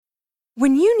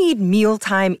When you need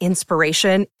mealtime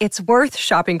inspiration, it's worth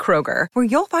shopping Kroger, where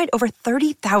you'll find over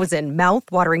 30,000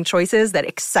 mouth-watering choices that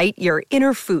excite your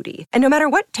inner foodie. And no matter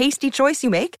what tasty choice you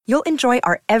make, you'll enjoy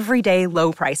our everyday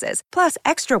low prices, plus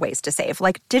extra ways to save,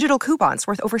 like digital coupons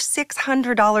worth over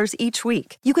 $600 each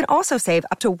week. You can also save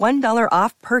up to $1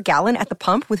 off per gallon at the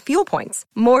pump with fuel points.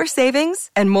 More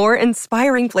savings and more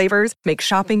inspiring flavors make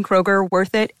shopping Kroger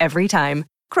worth it every time.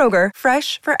 Kroger,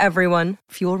 fresh for everyone.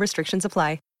 Fuel restrictions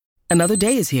apply. Another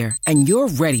day is here, and you're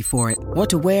ready for it. What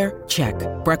to wear? Check.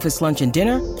 Breakfast, lunch, and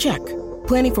dinner? Check.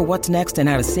 Planning for what's next and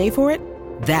how to save for it?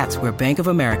 That's where Bank of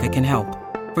America can help.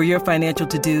 For your financial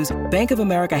to-dos, Bank of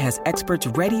America has experts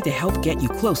ready to help get you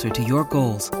closer to your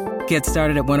goals. Get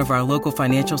started at one of our local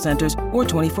financial centers or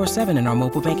 24/7 in our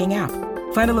mobile banking app.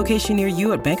 Find a location near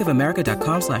you at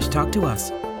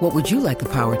bankofamerica.com/talktous. What would you like the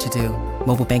power to do?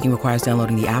 Mobile banking requires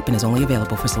downloading the app and is only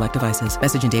available for select devices.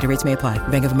 Message and data rates may apply.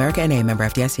 Bank of America N.A., member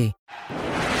FDIC.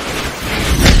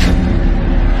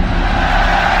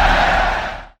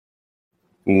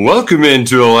 Welcome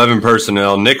into 11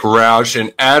 Personnel. Nick Roush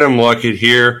and Adam Luckett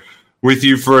here with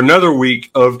you for another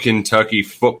week of Kentucky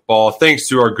football. Thanks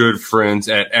to our good friends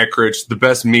at Eckrich. The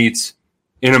best meats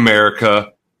in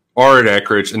America are at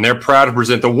Eckrich, and they're proud to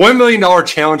present the $1 million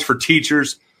challenge for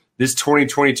teachers this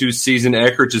 2022 season.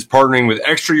 Eckrich is partnering with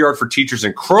Extra Yard for Teachers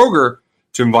and Kroger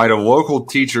to invite a local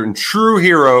teacher and true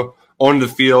hero on the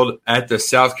field at the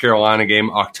South Carolina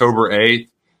game October 8th.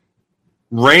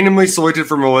 Randomly selected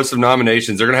from a list of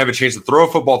nominations, they're going to have a chance to throw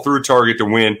a football through a target to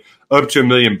win up to $1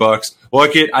 million.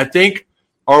 Look, I think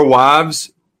our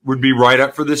wives would be right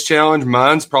up for this challenge.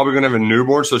 Mine's probably going to have a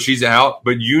newborn, so she's out.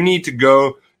 But you need to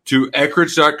go to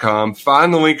Eckrich.com,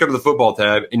 find the link under the football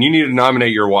tab, and you need to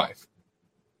nominate your wife.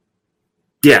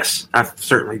 Yes, I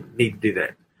certainly need to do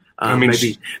that.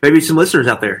 Maybe some listeners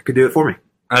out there could do it for me.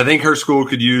 I think her school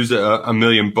could use $1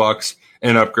 million in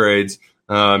upgrades.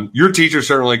 Your teacher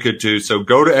certainly could too. So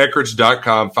go to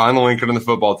Eckrich.com, find the link under the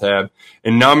football tab,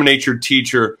 and nominate your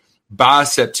teacher by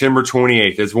September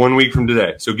 28th. It's 1 week from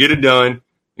today. So get it done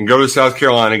and go to the South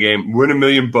Carolina game. Win $1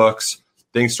 million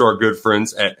thanks to our good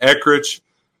friends at Eckrich.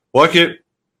 Luckett,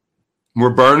 we're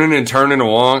burning and turning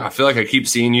along. I feel like I keep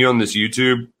seeing you on this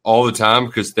YouTube all the time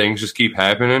because things just keep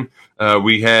happening.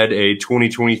 We had a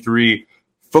 2023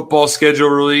 football schedule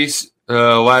release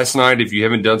last night. If you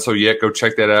haven't done so yet, go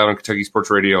check that out on Kentucky Sports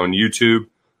Radio on YouTube.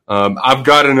 I've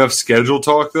got enough schedule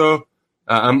talk, though.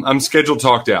 I'm schedule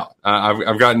talked out.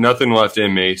 I've got nothing left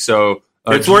in me. So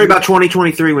let's worry about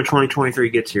 2023 when 2023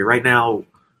 gets here. Right now,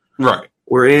 right,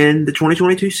 we're in the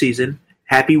 2022 season.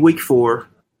 Happy week 4.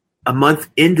 A month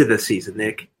into the season,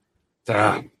 Nick.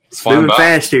 It's moving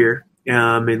fast here.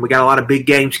 And we got a lot of big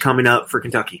games coming up for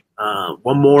Kentucky.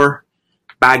 One more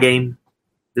bye game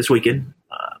this weekend,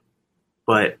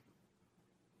 but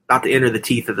about to enter the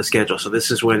teeth of the schedule. So this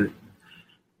is when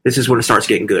it starts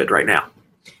getting good right now.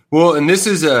 Well, and this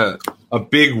is a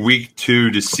big week 2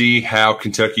 to see how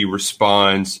Kentucky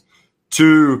responds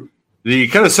to the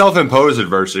kind of self-imposed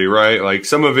adversity, right? Like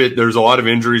some of it, there's a lot of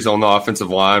injuries on the offensive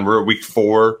line. We're at week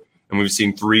 4, and we've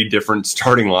seen 3 different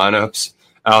starting lineups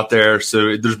out there.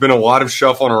 So there's been a lot of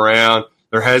shuffling around.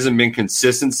 There hasn't been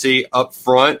consistency up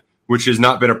front, which has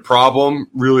not been a problem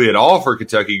really at all for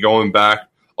Kentucky going back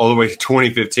all the way to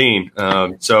 2015.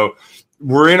 So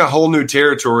we're in a whole new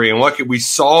territory. And look, we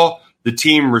saw the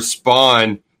team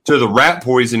respond to the rat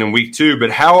poison in week 2.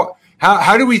 But how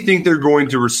do we think they're going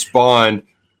to respond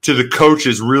to the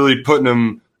coaches really putting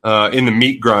them in the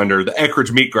meat grinder, the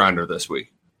Eckrich meat grinder this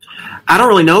week? I don't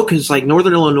really know because, like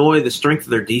Northern Illinois, the strength of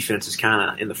their defense is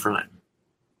kind of in the front.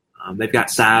 They've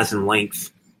got size and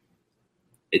length.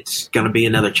 It's going to be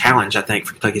another challenge, I think,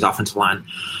 for Kentucky's offensive line.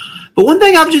 But one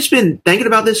thing I've just been thinking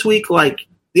about this week, like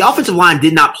the offensive line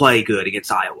did not play good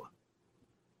against Iowa.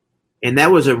 And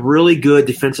that was a really good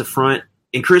defensive front.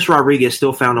 And Chris Rodriguez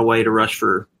still found a way to rush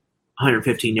for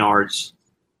 115 yards,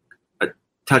 a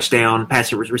touchdown,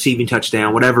 receiving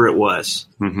touchdown, whatever it was.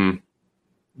 Mm-hmm.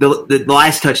 The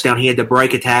last touchdown, he had to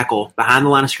break a tackle behind the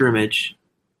line of scrimmage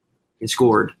and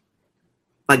scored.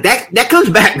 Like that comes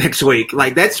back next week.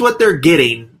 Like that's what they're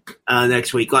getting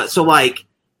next week. So like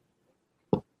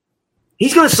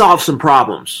he's going to solve some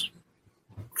problems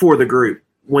for the group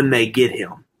when they get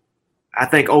him. I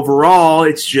think overall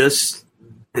there's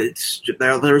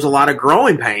a lot of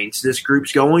growing pains this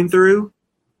group's going through.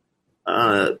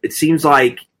 It seems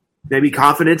like maybe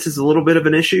confidence is a little bit of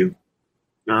an issue.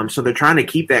 So they're trying to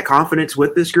keep that confidence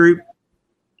with this group.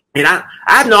 And I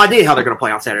have no idea how they're going to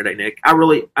play on Saturday, Nick.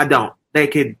 I don't. They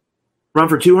could run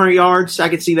for 200 yards. I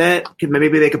could see that.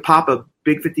 Maybe they could pop a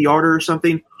big 50-yarder or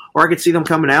something. Or I could see them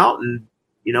coming out and,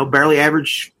 barely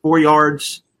average 4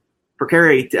 yards per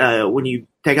carry when you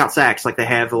take out sacks like they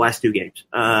have the last two games.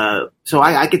 So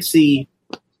I could see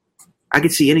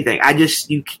anything.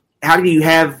 How do you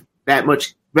have that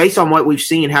much based on what we've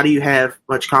seen? How do you have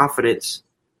much confidence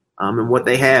in what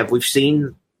they have? We've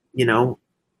seen,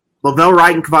 Lavelle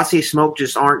Wright and Kavasi Smoke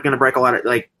just aren't going to break a lot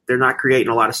of they're not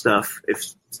creating a lot of stuff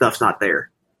if stuff's not there.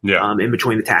 Yeah. In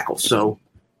between the tackles. So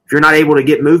if you're not able to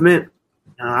get movement,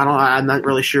 I'm not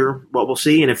really sure what we'll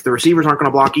see. And if the receivers aren't going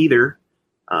to block either,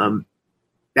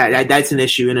 that's an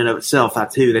issue in and of itself,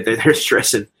 too, that they're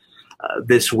stressing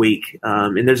this week.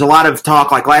 And there's a lot of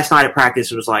talk, like last night at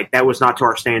practice, it was like that was not to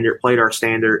our standard, played our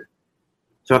standard.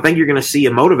 So I think you're going to see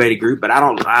a motivated group, but I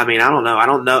don't know. I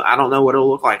don't know what it'll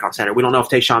look like on Saturday. We don't know if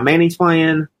Tayshawn Manning's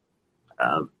playing.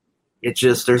 It's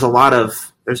just there's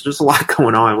just a lot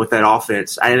going on with that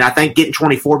offense, and I think getting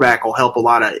 24 back will help a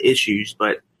lot of issues.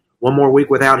 But one more week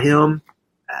without him,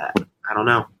 I don't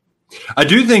know. I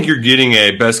do think you're getting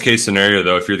a best case scenario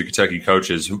though if you're the Kentucky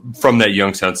coaches from that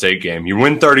Youngstown State game. You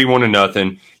win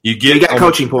 31-0. You got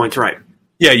coaching points, right?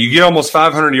 Yeah, you get almost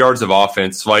 500 yards of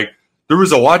offense. Like there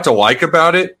was a lot to like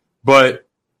about it, but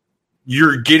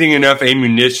you're getting enough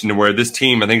ammunition to where this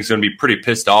team I think is going to be pretty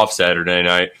pissed off Saturday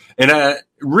night. And I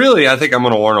think I'm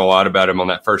going to learn a lot about him on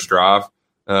that first drive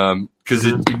because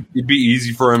it'd be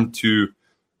easy for him to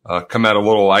come out a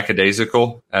little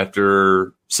lackadaisical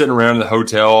after sitting around in the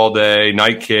hotel all day,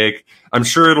 night kick. I'm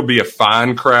sure it'll be a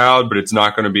fine crowd, but it's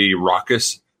not going to be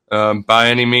raucous by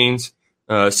any means.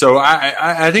 So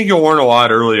I think you'll learn a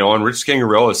lot early on. Rich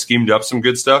Scangarello has schemed up some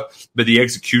good stuff, but the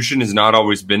execution has not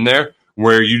always been there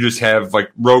where you just have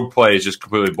like rogue plays just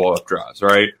completely blow up drives,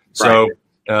 right? So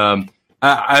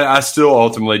I still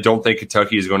ultimately don't think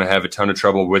Kentucky is going to have a ton of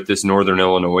trouble with this Northern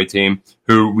Illinois team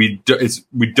who we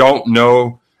don't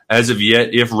know as of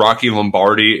yet if Rocky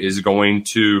Lombardi is going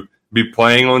to be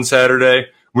playing on Saturday.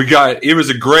 It was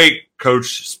a great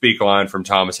coach speak line from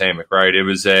Thomas Hammock, right? It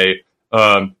was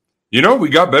we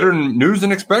got better news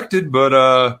than expected,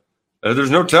 but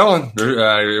there's no telling.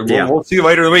 We'll see you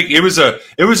later in the week.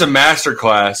 It was a master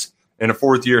class and a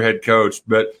fourth-year head coach,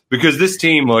 but because this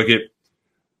team,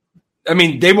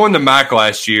 they won the MAC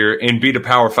last year and beat a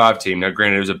Power 5 team. Now,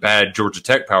 granted, it was a bad Georgia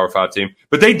Tech Power 5 team,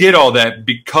 but they did all that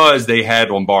because they had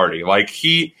Lombardi. Like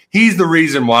he's the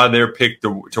reason why they're picked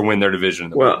to win their division.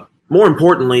 Well, more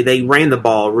importantly, they ran the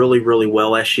ball really, really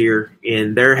well last year,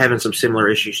 and they're having some similar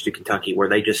issues to Kentucky where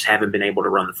they just haven't been able to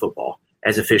run the football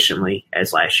as efficiently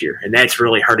as last year, and that's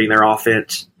really hurting their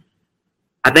offense.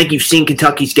 I think you've seen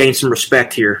Kentucky's gain some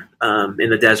respect here in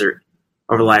the desert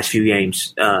over the last few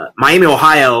games. Miami,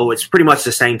 Ohio, it's pretty much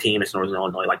the same team as Northern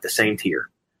Illinois, like the same tier.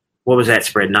 What was that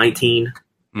spread? 19,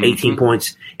 18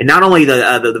 points. And not only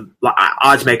the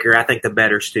odds maker, I think the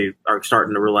bettors too are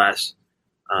starting to realize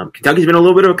Kentucky's been a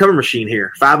little bit of a cover machine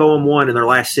here. 5-0-1 in their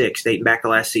last 6, dating back to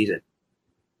last season.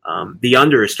 The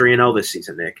under is 3-0 this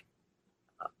season, Nick.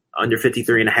 Under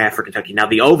 53.5 for Kentucky. Now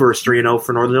the over is 3-0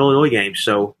 for Northern Illinois games.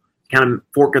 So kind of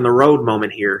fork in the road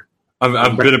moment here.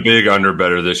 I've been a big under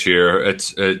better this year.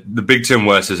 It's the Big Ten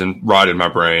West isn't right in my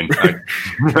brain.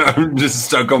 I'm just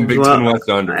stuck on Big Ten West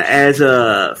under. As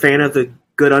a fan of the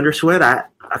good under sweat, I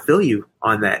feel you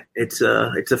on that. It's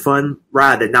a fun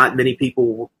ride that not many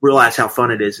people realize how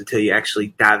fun it is until you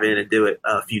actually dive in and do it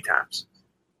a few times.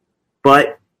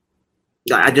 But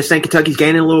I just think Kentucky's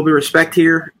gaining a little bit of respect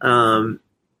here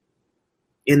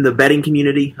in the betting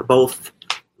community, both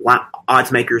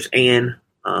odds makers and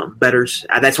bettors.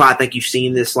 That's why I think you've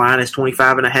seen this line as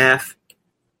 25.5. I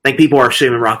think people are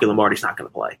assuming Rocky Lombardi's not going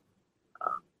to play.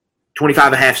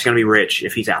 25.5 is going to be rich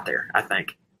if he's out there, I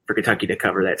think, for Kentucky to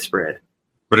cover that spread.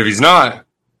 But if he's not,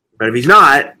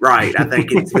 right, I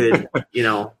think it's good.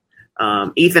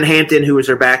 Ethan Hampton, who was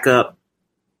their backup,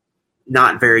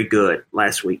 not very good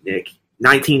last week, Nick.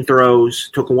 19 throws,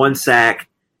 took 1 sack.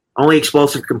 Only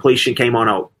explosive completion came on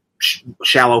a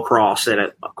shallow cross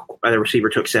that the receiver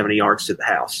took 70 yards to the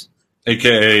house.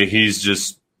 AKA he's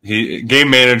just game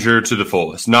manager to the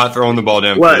fullest, not throwing the ball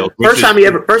downfield. Well, first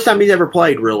time he's ever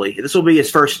played, really. This will be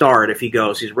his first start if he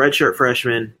goes. He's a redshirt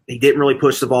freshman. He didn't really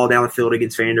push the ball down the field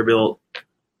against Vanderbilt.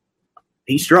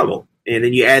 He struggled. And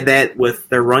then you add that with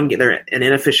their an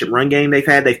inefficient run game they've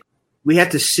had. We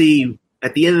have to see,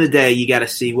 at the end of the day, you got to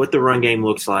see what the run game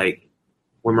looks like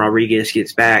when Rodriguez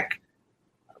gets back.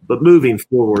 But moving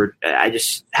forward,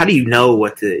 how do you know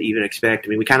what to even expect? I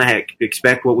mean, we kind of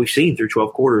expect what we've seen through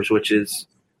 12 quarters, which is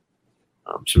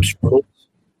some struggles.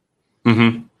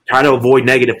 Mm-hmm. Try to avoid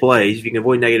negative plays. If you can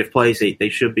avoid negative plays, they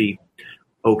should be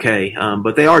okay.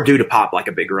 But they are due to pop like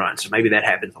a big run, so maybe that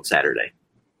happens on Saturday.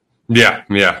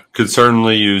 Yeah, could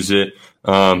certainly use it.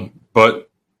 But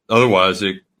otherwise,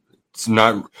 it's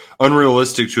not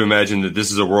unrealistic to imagine that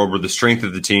this is a world where the strength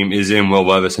of the team is in Will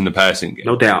Levis in the passing game.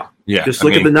 No doubt. Yeah, just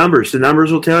look at the numbers. The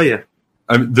numbers will tell you.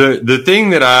 The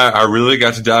thing that I really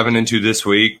got to diving into this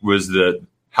week was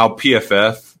how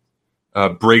PFF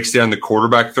breaks down the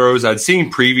quarterback throws. I'd seen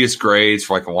previous grades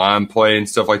for like line play and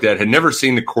stuff like that. Had never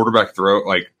seen the quarterback throw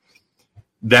like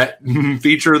that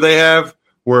feature they have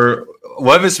where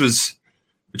Levis was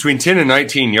between 10 and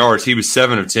 19 yards. He was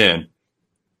 7 of 10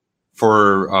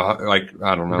 for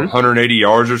 180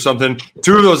 yards or something.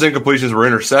 2 of those incompletions were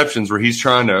interceptions where he's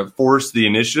trying to force the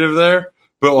initiative there.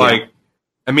 But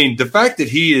the fact that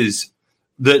he is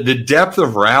the depth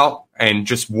of route and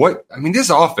just this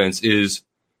offense is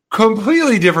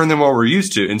completely different than what we're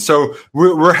used to. And so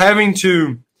we're having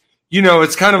to,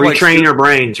 it's kind of retrain our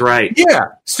brains, right? Yeah.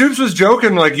 Stoops was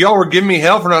joking, like, y'all were giving me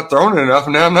hell for not throwing it enough,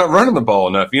 and now I'm not running the ball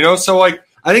enough, So,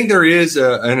 I think there is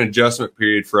an adjustment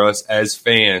period for us as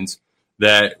fans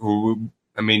that,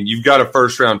 you've got a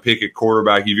first-round pick at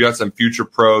quarterback. You've got some future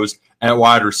pros at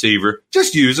wide receiver.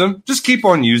 Just use them. Just keep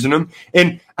on using them.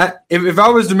 And if I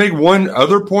was to make one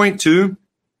other point, too,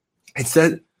 it's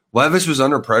that Levis was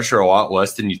under pressure a lot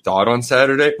less than you thought on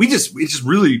Saturday. We just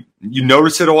really – you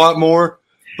notice it a lot more.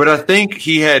 But I think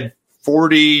he had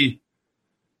 42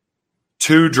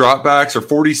 dropbacks or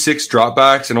 46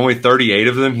 dropbacks, and only 38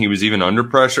 of them he was even under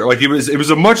pressure. Like it was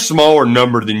a much smaller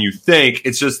number than you think.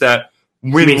 It's just that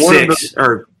when he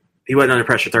wasn't under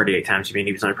pressure 38 times. You mean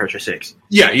he was under pressure 6?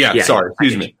 Yeah. Sorry,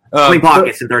 excuse me. Clean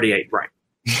pockets and 38, right?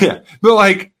 Yeah,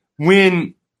 but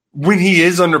when he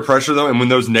is under pressure though, and when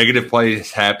those negative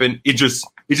plays happen, it just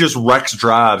wrecks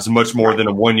drives much more than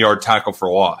a 1-yard tackle for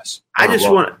loss.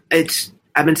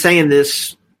 I've been saying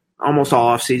this almost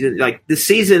all offseason. Like, this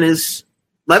season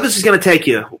Levis is going to take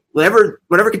you. Whatever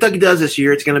Kentucky does this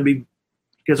year, it's going to be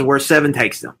because of where 7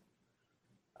 takes them.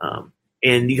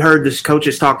 And you heard this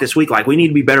coaches talk this week, we need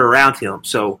to be better around him.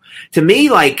 So, to me,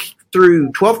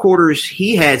 through 12 quarters,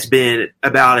 he has been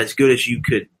about as good as you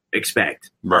could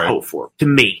expect or hope for, to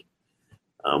me.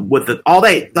 With all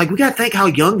that, we got to think how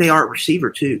young they are at receiver,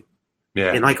 too.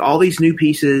 Yeah. And, all these new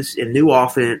pieces and new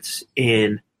offense,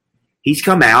 and he's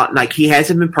come out, he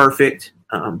hasn't been perfect.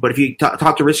 But if you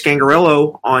talk to Rich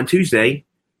Scangarello on Tuesday,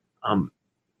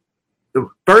 the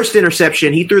first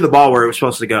interception, he threw the ball where it was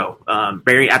supposed to go. I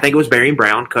think it was Barry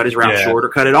Brown, cut his route short or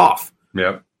cut it off.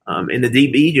 Yep. And the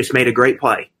DB just made a great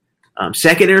play.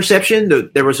 Second interception,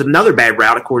 there was another bad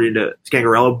route according to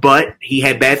Scangarello, but he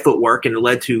had bad footwork and it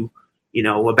led to,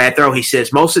 a bad throw. He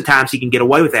says most of the times he can get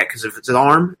away with that because if it's an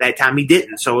arm, that time he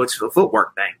didn't. So it's a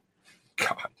footwork thing.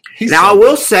 God. I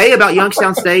will say about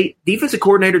Youngstown State, defensive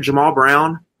coordinator Jamal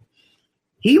Brown,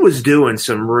 he was doing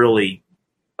some really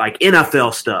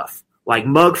NFL stuff, like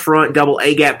mug front, double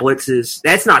A-gap blitzes.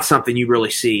 That's not something you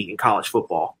really see in college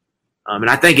football. And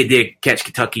I think it did catch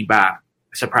Kentucky by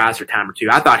surprise for a time or two.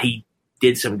 I thought he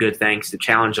did some good things to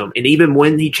challenge them. And even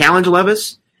when he challenged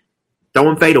Levis,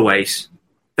 throwing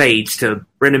fades to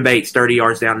Brendan Bates 30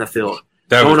 yards down the field.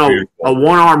 Throwing a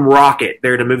one-arm rocket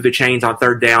there to move the chains on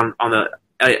third down on the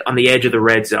edge of the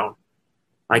red zone.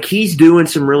 He's doing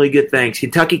some really good things.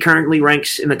 Kentucky currently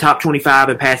ranks in the top 25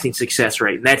 in passing success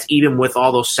rate, and that's even with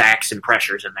all those sacks and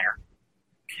pressures in there,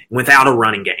 without a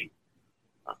running game.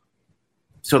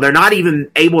 So they're not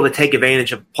even able to take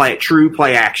advantage of true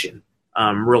play action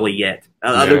really yet,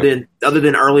 other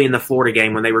than early in the Florida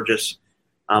game when they were just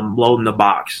loading the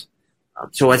box.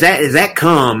 So as that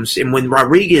comes, and when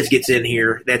Rodriguez gets in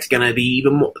here, that's going to be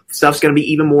even more, stuff's going to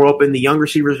be even more open. The young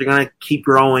receivers are going to keep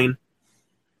growing.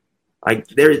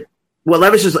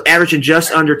 Levis is averaging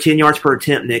just under 10 yards per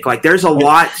attempt, Nick. There's a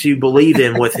lot to believe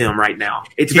in with him right now.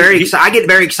 It's I get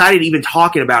very excited even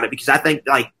talking about it because I think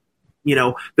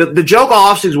the joke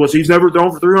all offseason was he's never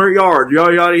thrown for 300 yards,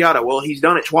 yada yada yada. Well, he's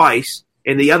done it twice.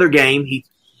 In the other game, he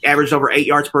averaged over 8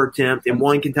 yards per attempt and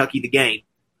won Kentucky the game.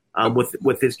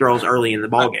 With his throws early in the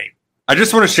ball game. I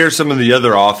just want to share some of the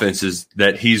other offenses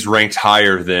that he's ranked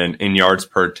higher than in yards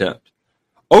per attempt.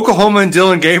 Oklahoma and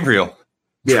Dylan Gabriel.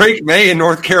 Drake May in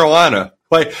North Carolina.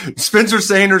 Spencer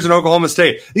Sanders in Oklahoma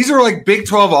State. These are Big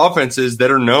 12 offenses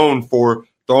that are known for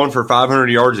throwing for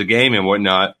 500 yards a game and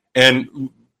whatnot. And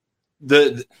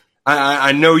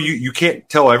I know you can't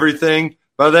tell everything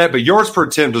by that, but yards per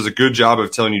attempt does a good job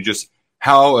of telling you just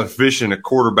how efficient a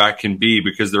quarterback can be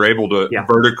because they're able to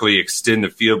vertically extend the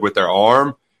field with their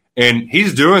arm. And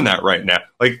he's doing that right now.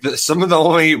 Some of the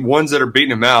only ones that are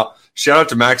beating him out, shout out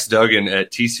to Max Duggan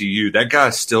at TCU. That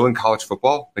guy's still in college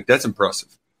football. That's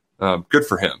impressive. Good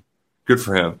for him. Good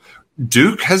for him.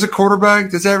 Duke has a quarterback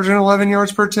that's averaging 11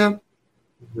 yards per attempt.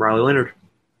 Riley Leonard.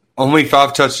 Only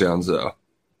 5 touchdowns, though.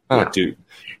 Dude.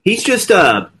 He's just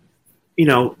you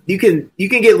can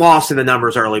get lost in the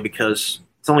numbers early because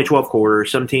it's only 12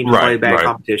 quarters. Some teams play bad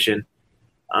competition.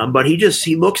 But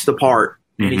he looks the part,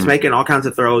 and he's making all kinds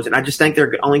of throws, and I just think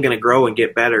they're only going to grow and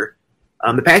get better.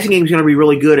 The passing game is going to be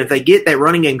really good. If they get that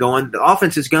running game going, the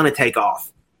offense is going to take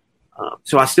off.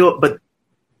 But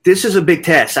this is a big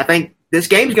test. I think this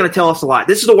game is going to tell us a lot.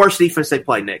 This is the worst defense they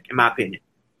played, Nick, in my opinion,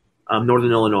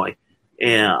 Northern Illinois.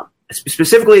 And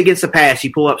specifically against the pass,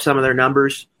 you pull up some of their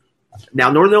numbers.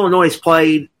 Now, Northern Illinois has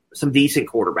played some decent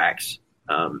quarterbacks.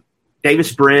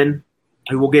 Davis Brin,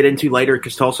 who we'll get into later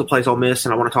because Tulsa plays Ole Miss,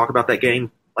 and I want to talk about that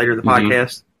game later in the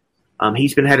podcast.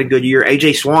 He's been having a good year.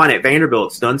 A.J. Swan at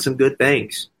Vanderbilt's done some good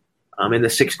things in the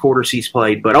 6 quarters he's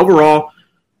played. But overall,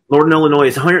 Northern Illinois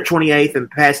is 128th in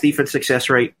pass defense success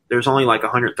rate. There's only like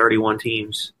 131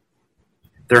 teams.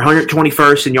 They're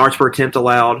 121st in yards per attempt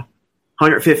allowed,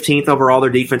 115th overall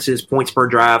their defenses, points per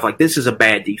drive. Like, this is a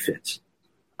bad defense.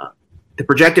 The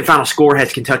projected final score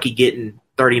has Kentucky getting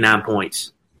 39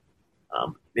 points.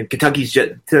 And Kentucky's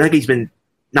been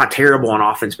not terrible on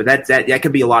offense, but that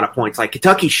could be a lot of points. Like,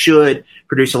 Kentucky should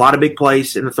produce a lot of big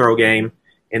plays in the throw game,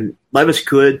 and Levis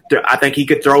could. I think he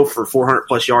could throw for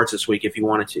 400-plus yards this week if he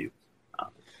wanted to.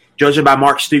 Judging by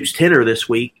Mark Stoops' tenor this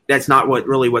week, that's not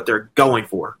what they're going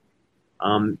for.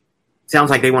 Sounds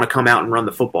like they want to come out and run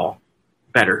the football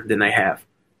better than they have.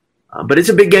 But it's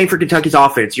a big game for Kentucky's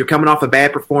offense. You're coming off a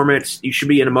bad performance. You should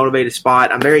be in a motivated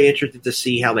spot. I'm very interested to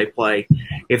see how they play.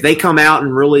 If they come out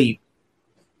and really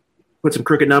put some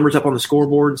crooked numbers up on the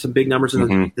scoreboard and some big numbers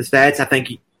in the stats, I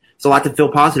think it's a lot to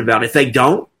feel positive about. If they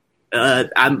don't,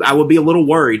 I would be a little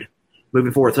worried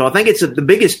moving forward. So I think it's the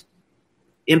biggest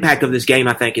impact of this game,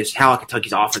 I think, is how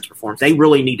Kentucky's offense performs. They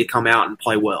really need to come out and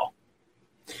play well.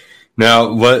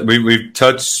 Now, we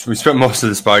spent most of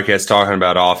this podcast talking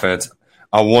about offense.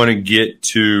 I want to get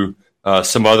to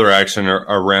some other action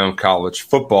around college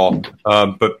football,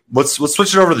 but let's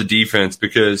switch it over to the defense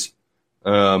because,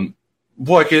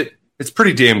 it's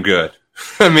pretty damn good.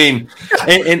 I mean,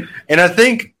 and I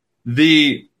think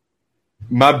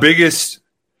my biggest.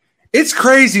 It's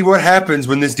crazy what happens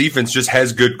when this defense just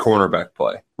has good cornerback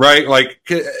play, right? Like,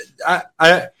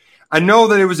 I know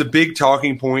that it was a big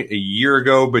talking point a year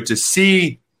ago, but to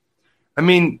see, I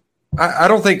mean. I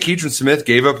don't think Keatron Smith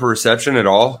gave up a reception at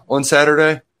all on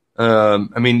Saturday.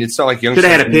 I mean, it's not like Young should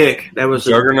have had a pick. That was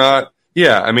juggernaut.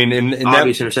 Yeah, I mean, and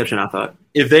obvious interception. I thought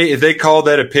if they called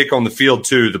that a pick on the field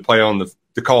too, the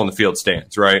call on the field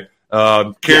stands, right?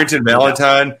 Carrington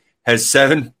Valentine has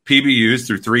 7 PBUs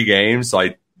through 3 games.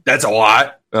 Like, that's a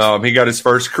lot. He got his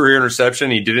first career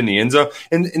interception. He did in the end zone,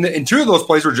 and 2 of those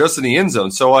plays were just in the end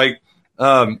zone. So, like,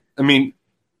 I mean.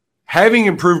 Having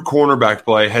improved cornerback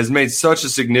play has made such a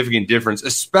significant difference,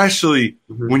 especially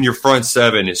when your front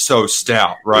 7 is so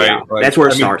stout, right? Yeah, that's where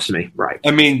it starts to me, right?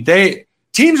 I mean,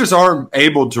 teams just aren't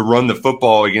able to run the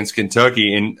football against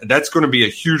Kentucky, and that's going to be a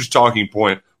huge talking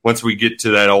point once we get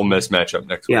to that Ole Miss matchup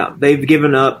next week. Yeah, they've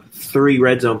given up 3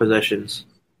 red zone possessions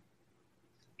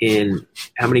in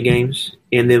how many games?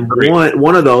 And then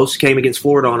one of those came against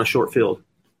Florida on a short field.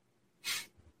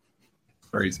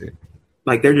 Crazy.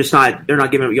 Like, they're not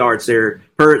giving up yards. They're,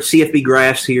 per CFB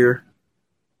graphs here,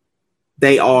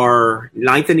 they are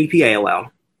 9th in EPA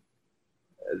allowed.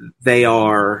 They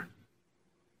are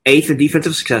 8th in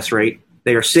defensive success rate.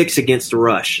 They are 6th against the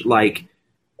rush. Like,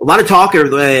 a lot of talk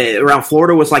around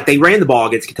Florida was like they ran the ball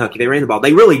against Kentucky. They ran the ball.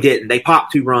 They really didn't. They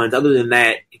popped 2 runs. Other than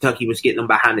that, Kentucky was getting them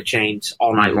behind the chains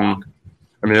all night long.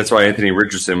 I mean, that's why Anthony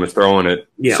Richardson was throwing it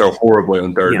so horribly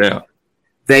on third down.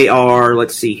 They are,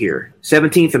 let's see here,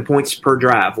 17th in points per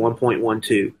drive,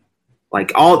 1.12.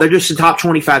 Like, they're just the top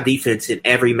 25 defense in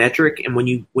every metric. And when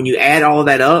you add all of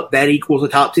that up, that equals a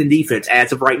top 10 defense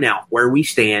as of right now, where we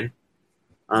stand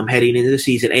heading into the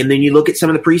season. And then you look at some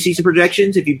of the preseason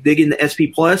projections. If you dig into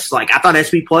SP Plus, like, I thought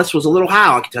SP Plus was a little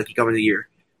high on Kentucky coming into the year.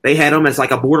 They had them as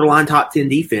like a borderline top 10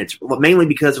 defense, mainly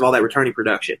because of all that returning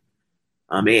production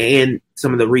and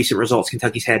some of the recent results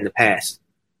Kentucky's had in the past.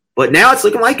 But now it's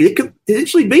looking like it could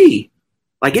potentially be.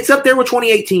 Like, it's up there with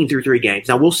 2018 through 3 games.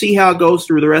 Now, we'll see how it goes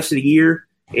through the rest of the year.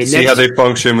 And see how they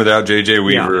function without J.J.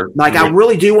 Weaver. Yeah. Like, I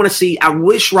really do want to see – I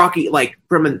wish Rocky – like,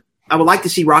 I would like to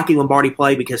see Rocky Lombardi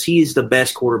play because he is the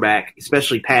best quarterback,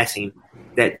 especially passing.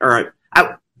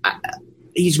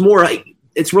 He's more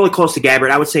 – it's really close to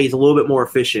Gabbert. I would say he's a little bit more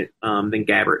efficient than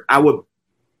Gabbert.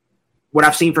 What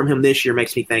I've seen from him this year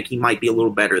makes me think he might be a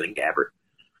little better than Gabbert.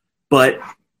 But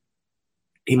 –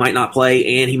 he might not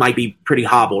play, and he might be pretty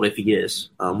hobbled if he is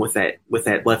with that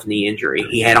left knee injury.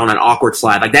 He had on an awkward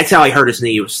slide. Like, that's how he hurt his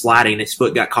knee. He was sliding. His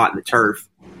foot got caught in the turf.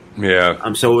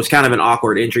 Yeah. So it was kind of an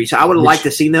awkward injury. So I would have liked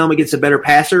to see them against a better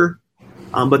passer.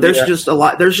 But there's just a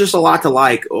lot. There's just a lot to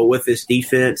like with this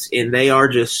defense, and they are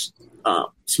just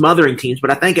smothering teams.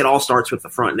 But I think it all starts with the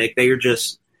front, Nick.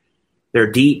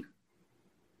 They're deep.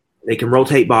 They can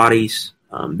rotate bodies.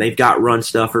 They've got run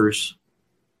stuffers,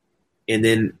 and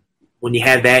then when you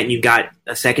have that and you've got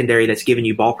a secondary that's giving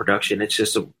you ball production, it's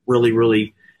just a really,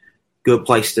 really good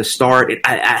place to start.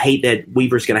 I hate that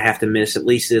Weaver's going to have to miss at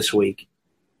least this week.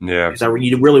 Yeah, because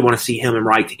you really want to see him and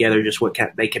Wright together, just what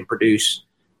they can produce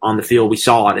on the field. We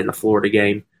saw it in the Florida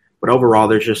game, but overall,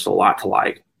 there's just a lot to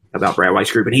like about Brad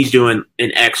White's group, and he's doing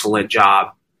an excellent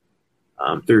job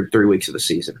through 3 weeks of the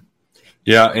season.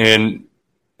 Yeah, and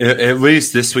at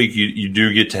least this week you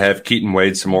do get to have Keaton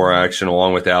Wade some more action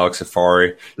along with Alex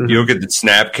Afari. Mm-hmm. You'll get the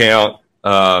snap count.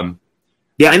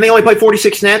 Yeah, and they only played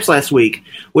 46 snaps last week,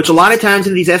 which a lot of times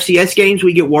in these FCS games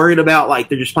we get worried about, like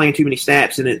they're just playing too many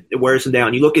snaps and it wears them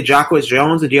down. You look at Jacquez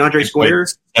Jones and DeAndre Square.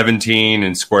 17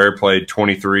 and Square played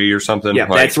 23 or something. Yeah,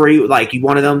 that's where you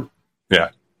wanted them. Yeah.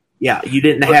 Yeah, you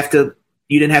didn't have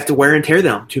to wear and tear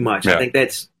them too much. Yeah. I think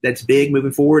that's big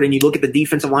moving forward. And you look at the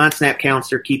defensive line snap counts,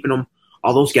 they're keeping them,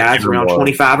 all those guys around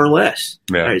 25 or less.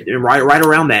 Yeah. Right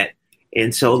around that.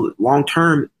 And so long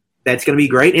term, that's going to be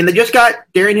great. And they just got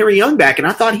Darian Henry Young back, and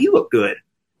I thought he looked good.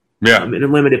 Yeah. In a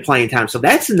limited playing time. So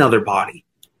that's another body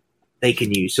they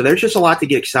can use. So there's just a lot to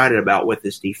get excited about with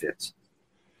this defense.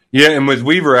 Yeah, and with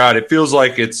Weaver out, it feels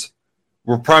like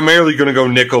we're primarily going to go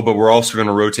nickel, but we're also going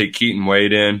to rotate Keaton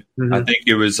Wade in. Mm-hmm. I think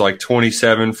it was like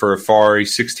 27 for Afari,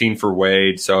 16 for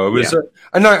Wade. So it was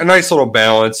a nice little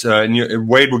balance. And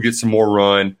Wade will get some more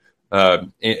run.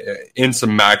 In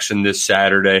some action this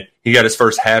Saturday. He got his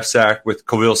first half sack with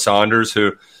Khalil Saunders,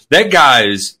 who that guy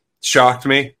is shocked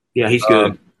me. Yeah, he's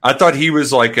good. I thought he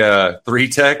was like a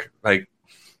 3-tech, like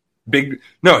big.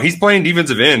 No, he's playing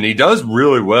defensive end. He does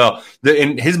really well.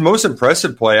 In his most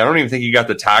impressive play, I don't even think he got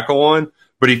the tackle on,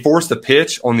 but he forced the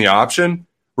pitch on the option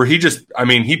where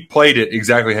he played it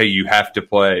exactly how you have to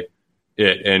play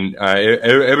it, and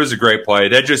it was a great play.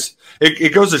 That just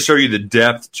it goes to show you the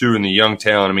depth too in the young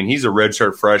talent. I mean, he's a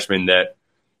redshirt freshman that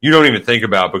you don't even think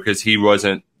about because he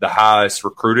wasn't the highest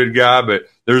recruited guy, but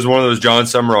there's one of those John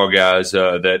Summerall guys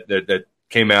that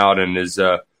came out and is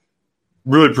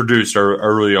really produced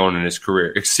early on in his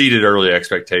career, exceeded early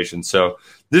expectations. So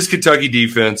this Kentucky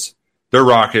defense, they're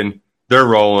rocking, they're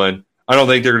rolling. I don't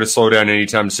think they're going to slow down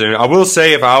anytime soon. I will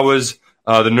say, if I was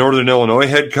the Northern Illinois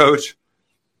head coach,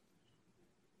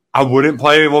 I wouldn't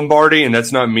play Lombardi, and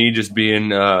that's not me just being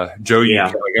Joe. Yeah.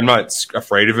 Like, I'm not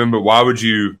afraid of him, but why would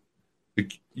you?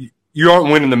 You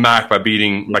aren't winning the MAC by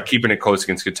keeping it close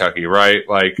against Kentucky, right?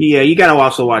 Like, yeah, you got to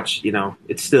also watch.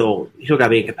 It's still got to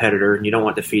be a competitor, and you don't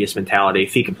want defeatist mentality.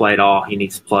 If he can play at all, he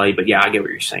needs to play. But yeah, I get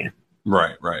what you're saying.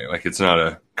 Right. Like, it's not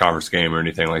a conference game or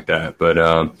anything like that. But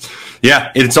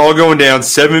yeah, it's all going down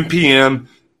 7 p.m.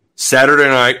 Saturday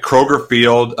night, Kroger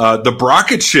Field. The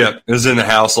Brockett ship is in the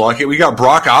house. We got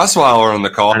Brock Osweiler on the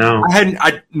call. I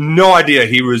had no idea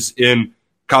he was in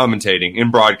commentating, in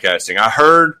broadcasting. I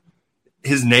heard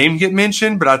his name get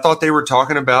mentioned, but I thought they were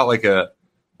talking about like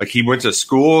he went to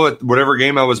school at whatever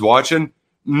game I was watching.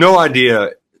 No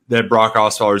idea that Brock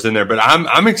Osweiler is in there, but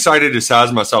I'm excited to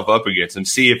size myself up against him,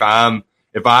 see if I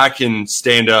can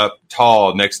stand up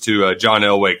tall next to John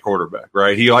Elway, quarterback.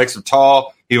 Right? He likes him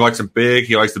tall. He likes them big.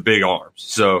 He likes the big arms.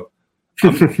 So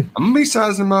I'm going to be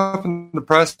sizing him up in the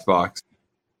press box.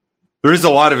 There is a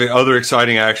lot of other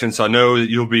exciting action, so I know that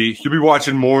you'll be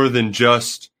watching more than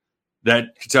just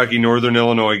that Kentucky Northern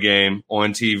Illinois game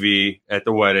on TV at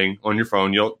the wedding on your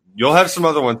phone. You'll have some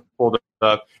other ones pulled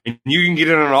up, and you can get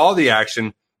in on all the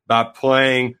action by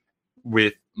playing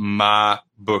with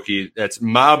MyBookie. That's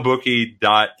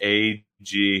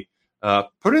mybookie.ag.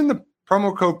 Put in the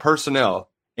promo code personnel,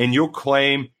 and you'll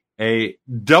claim a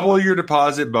double your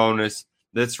deposit bonus.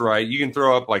 That's right. You can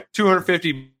throw up like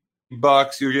 $250.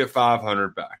 You'll get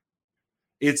 $500 back.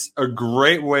 It's a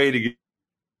great way to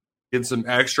get some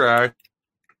extra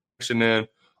action in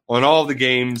on all the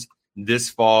games this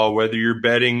fall, whether you're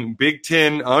betting Big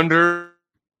Ten unders,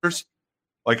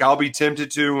 like I'll be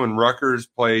tempted to when Rutgers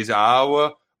plays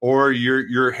Iowa, or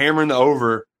you're hammering the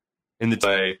over in the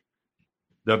day.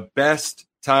 The best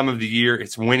time of the year,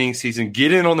 it's winning season.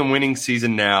 Get in on the winning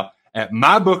season now at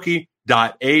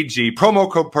mybookie.ag.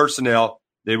 Promo code personnel.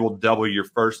 They will double your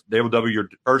first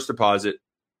deposit.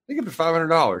 I think up to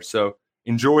 $500. So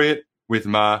enjoy it with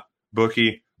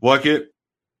MyBookie. Luckett,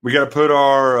 we got to put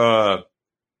our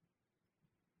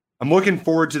I'm looking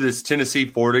forward to this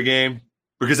Tennessee-Florida game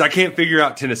because I can't figure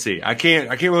out Tennessee. I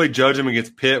can't really judge them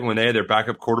against Pitt when they had their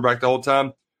backup quarterback the whole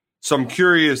time. So I'm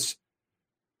curious.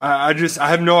 I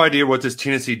have no idea what this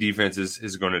Tennessee defense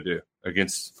is going to do.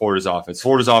 against Florida's offense.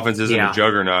 Florida's offense isn't a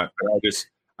juggernaut, but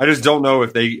I just don't know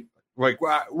if they like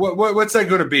what's that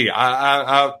going to be.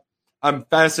 I'm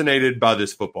fascinated by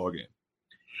this football game.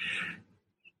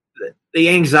 The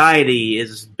anxiety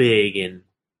is big in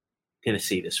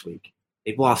Tennessee this week.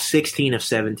 They've lost 16 of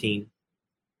 17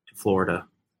 to Florida.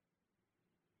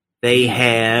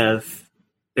 They're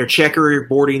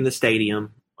checkerboarding the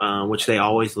stadium, which they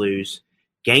always lose.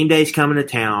 Game day's coming to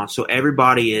town, so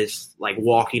everybody is like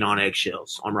walking on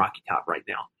eggshells on Rocky Top right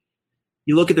now.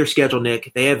 You look at their schedule,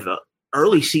 Nick. They have an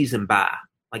early season bye.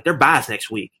 Like their bye's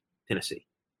next week, Tennessee.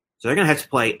 So they're going to have to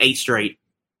play 8 straight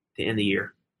to end the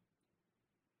year.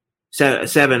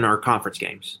 7 are conference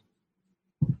games.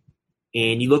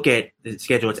 And you look at the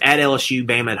schedule, it's at LSU,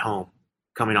 Bama at home,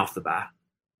 coming off the bye.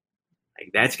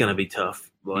 Like, that's going to be tough.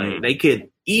 Like, they could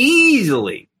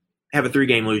easily have a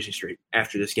 3-game losing streak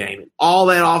after this game. And all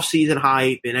that offseason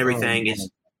hype and everything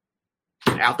is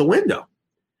out the window.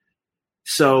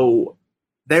 So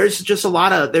there's a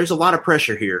lot of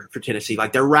pressure here for Tennessee.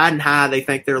 Like, they're riding high. They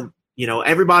think they're,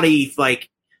 everybody, like,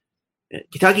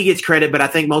 Kentucky gets credit, but I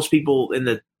think most people in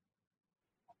the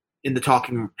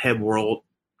talking head world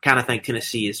kind of think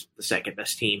Tennessee is the second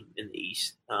best team in the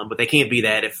East. But they can't be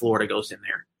that if Florida goes in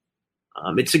there.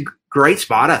 It's a great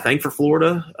spot, I think, for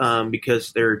Florida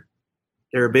because they're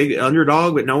a big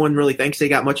underdog, but no one really thinks they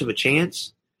got much of a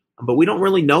chance. But we don't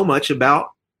really know much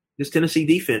about this Tennessee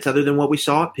defense other than what we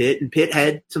saw at Pitt, and Pitt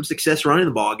had some success running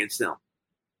the ball against them.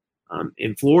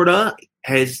 And Florida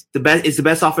is the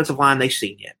best offensive line they've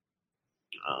seen yet.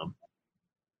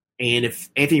 And if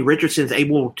Anthony Richardson's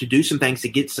able to do some things to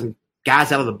get some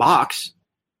guys out of the box,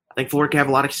 I think Florida can have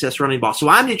a lot of success running the ball. So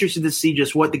I'm interested to see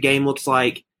just what the game looks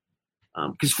like.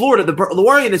 Because Florida, the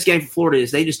worry in this game for Florida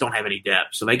is they just don't have any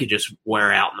depth, so they could just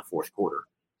wear out in the fourth quarter.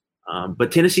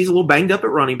 But Tennessee's a little banged up at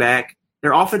running back.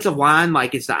 Their offensive line,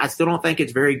 I still don't think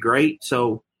it's very great.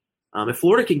 So if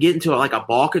Florida can get into a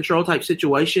ball control type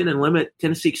situation and limit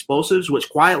Tennessee explosives, which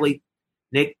quietly,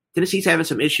 Nick, Tennessee's having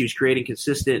some issues creating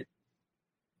consistent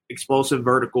explosive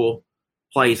vertical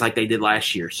plays like they did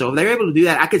last year. So if they're able to do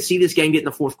that, I could see this game get in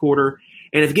the fourth quarter.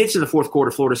 And if it gets in the fourth quarter,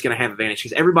 Florida's going to have advantage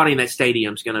because everybody in that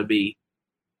stadium is going to be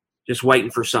just waiting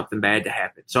for something bad to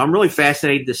happen. So I'm really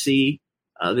fascinated to see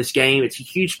this game. It's a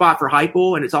huge spot for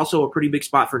Heupel, and it's also a pretty big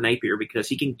spot for Napier because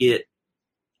he can get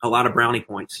a lot of brownie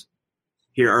points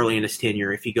here early in his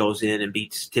tenure if he goes in and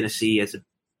beats Tennessee as a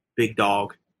big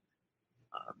dog.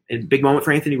 And big moment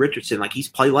for Anthony Richardson. He's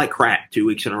played like crap 2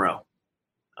 weeks in a row.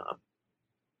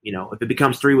 If it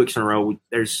becomes 3 weeks in a row, you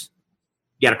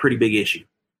got a pretty big issue.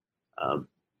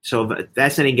 So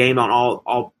that's any game on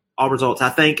all results. I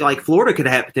think Florida could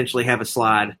potentially have a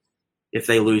slide if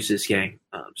they lose this game.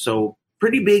 So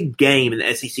pretty big game in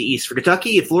the SEC East for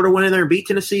Kentucky. If Florida went in there and beat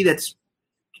Tennessee, that's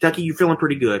Kentucky. You're feeling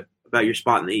pretty good about your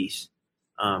spot in the East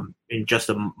in just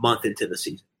a month into the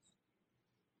season.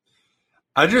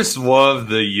 I just love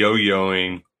the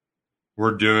yo-yoing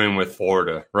we're doing with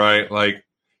Florida, right?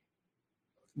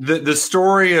 The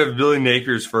story of Billy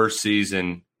Napier's first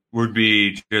season would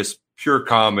be just pure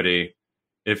comedy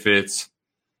if it's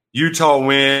Utah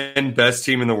win, best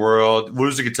team in the world,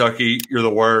 lose to Kentucky, you're the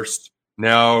worst.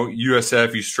 Now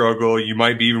USF, you struggle, you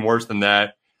might be even worse than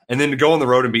that. And then to go on the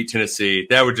road and beat Tennessee,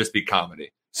 that would just be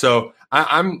comedy. So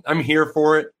I'm here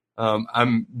for it.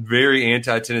 I'm very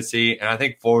anti-Tennessee, and I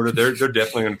think Florida, they're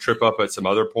definitely going to trip up at some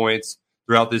other points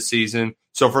throughout this season.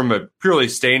 So from a purely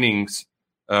standings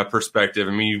perspective,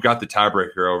 you've got the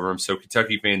tiebreaker over them, so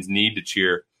Kentucky fans need to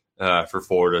cheer for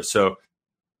Florida. So,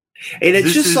 and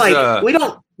it's just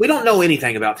we don't know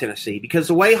anything about Tennessee because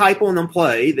the way Heupel and them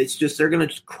play, it's just they're going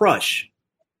to crush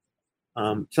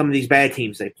some of these bad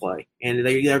teams they play, and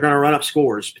they're going to run up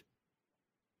scores.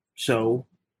 So,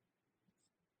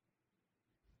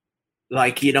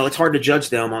 it's hard to judge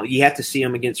them. You have to see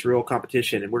them against real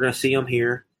competition, and we're going to see them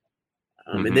here.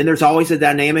 And then there's always a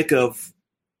dynamic of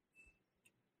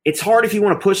it's hard if you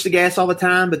want to push the gas all the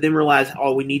time, but then realize,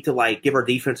 we need to give our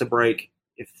defense a break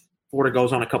if Florida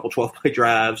goes on a couple 12-play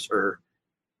drives or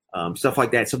stuff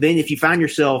like that. So then if you find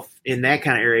yourself in that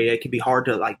kind of area, it can be hard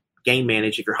to game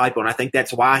manage if you're Heupel. And I think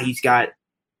that's why he's got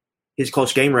his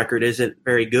close game record isn't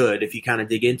very good. If you kind of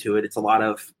dig into it, it's a lot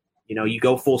of, you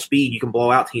go full speed, you can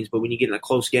blow out teams, but when you get in a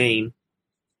close game,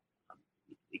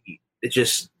 it's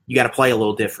just you got to play a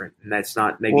little different, and that's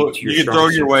not maybe to your you can throw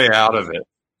your way out of it.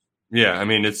 Yeah,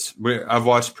 I've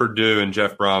watched Purdue and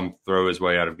Jeff Brom throw his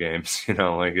way out of games.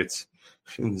 This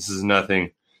is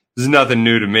nothing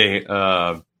new to me.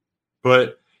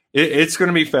 But it's going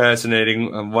to be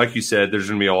fascinating. Like you said, there's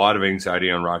going to be a lot of anxiety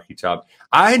on Rocky Top.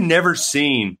 I had never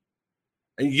seen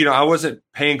I wasn't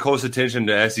paying close attention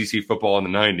to SEC football in the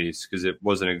 90s because it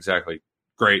wasn't exactly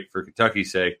great for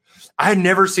Kentucky's sake. I had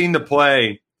never seen the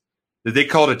play that they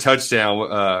called a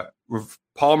touchdown.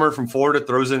 Palmer from Florida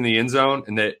throws it in the end zone,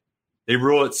 and they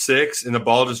rule it 6, and the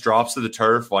ball just drops to the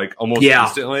turf like almost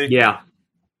instantly. Yeah.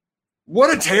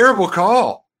 What a terrible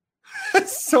call.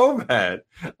 That's so bad.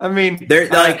 I mean, they're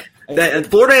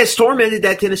Florida has tormented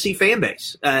that Tennessee fan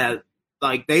base.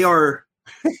 They are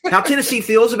how Tennessee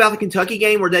feels about the Kentucky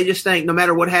game, where they just think no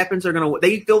matter what happens,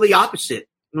 they feel the opposite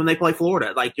when they play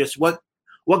Florida. Like, just what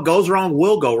goes wrong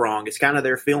will go wrong. It's kind of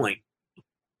their feeling.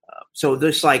 So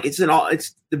this it's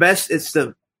the best. It's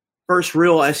the first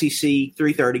real SEC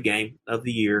 3:30 game of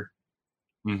the year.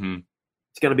 Mm-hmm.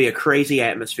 It's going to be a crazy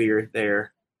atmosphere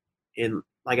there, and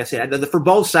like I said, for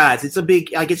both sides, it's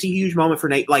a huge moment for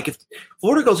Nate. Like, if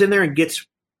Florida goes in there and gets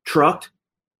trucked,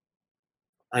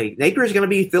 Napier is going to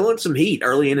be feeling some heat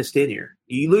early in his tenure.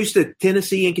 You lose to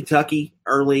Tennessee and Kentucky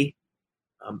early,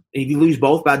 and if you lose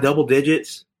both by double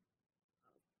digits,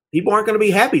 people aren't going to be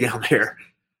happy down there.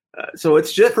 So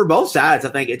it's just for both sides. I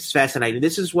think it's fascinating.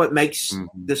 This is what makes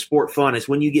the sport fun, is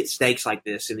when you get stakes like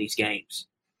this in these games.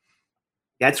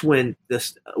 That's when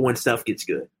stuff gets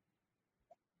good.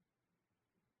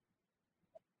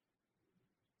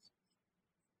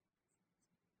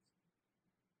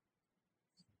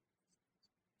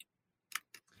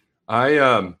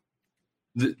 I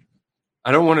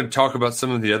don't want to talk about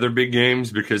some of the other big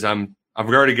games because I've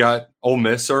already got Ole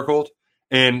Miss circled,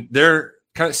 and they're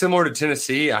kind of similar to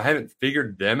Tennessee. I haven't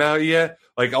figured them out yet.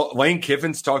 Like, Lane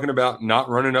Kiffin's talking about not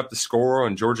running up the score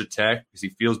on Georgia Tech because he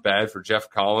feels bad for Jeff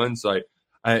Collins.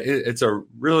 It's a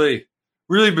really,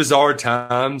 really bizarre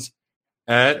times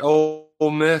at Ole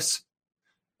Miss.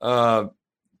 What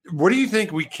do you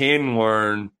think we can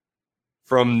learn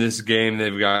from this game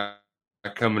they've got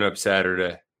coming up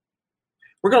Saturday?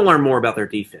 We're going to learn more about their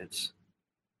defense.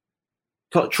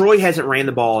 Troy hasn't ran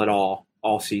the ball at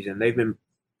all season. They've been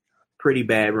pretty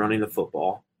bad running the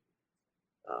football.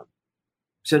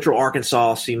 Central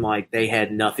Arkansas seemed like they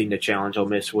had nothing to challenge Ole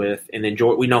Miss with, and then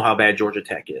we know how bad Georgia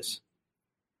Tech is.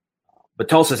 But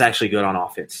Tulsa's actually good on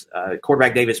offense.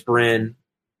 Quarterback Davis Brin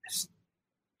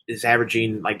is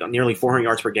averaging nearly 400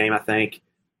 yards per game, I think.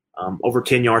 Over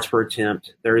 10 yards per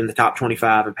attempt. They're in the top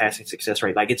 25 in passing success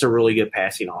rate. It's a really good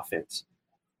passing offense.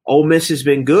 Ole Miss has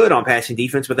been good on passing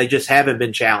defense, but they just haven't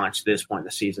been challenged at this point in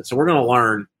the season. So we're going to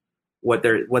learn what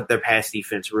their pass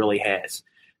defense really has.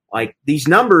 These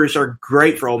numbers are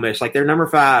great for Ole Miss. They're number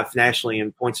 5 nationally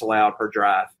in points allowed per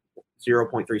drive,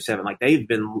 0.37. They've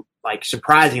been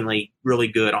surprisingly really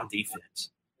good on defense.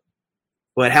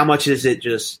 But how much is it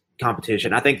just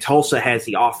competition? I think Tulsa has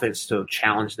the offense to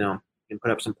challenge them and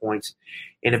put up some points.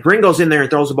 And if Brin goes in there and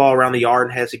throws the ball around the yard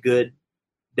and has a good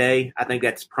day, I think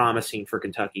that's promising for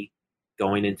Kentucky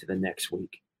going into the next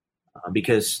week.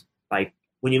 Because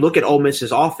when you look at Ole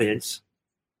Miss's offense,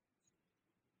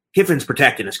 Kiffin's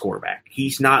protecting his quarterback.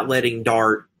 He's not letting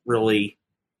Dart really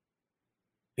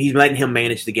 – he's letting him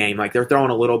manage the game. They're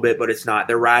throwing a little bit, but it's not.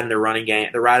 They're riding their running game.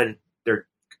 They're riding their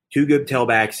 2 good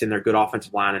tailbacks and their good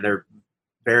offensive line, and they're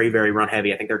very, very run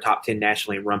heavy. I think they're top 10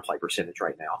 nationally in run play percentage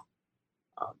right now.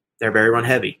 They're very run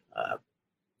heavy.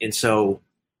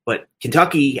 But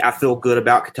Kentucky, I feel good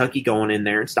about Kentucky going in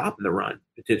there and stopping the run,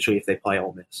 potentially, if they play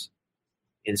Ole Miss.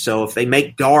 And so if they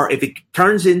make if it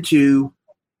turns into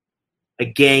a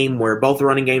game where both the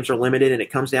running games are limited and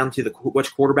it comes down to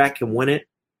which quarterback can win it,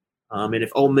 and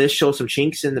if Ole Miss shows some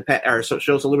chinks or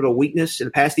shows a little bit of weakness in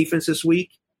the pass defense this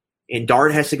week, and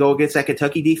Dart has to go against that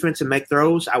Kentucky defense and make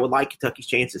throws, I would like Kentucky's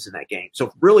chances in that game.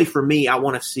 So really, for me, I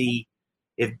want to see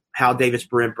how Davis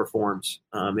Brin performs.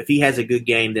 If he has a good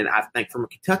game, then I think from a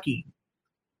Kentucky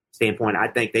standpoint, I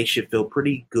think they should feel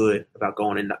pretty good about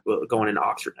going into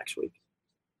Oxford next week.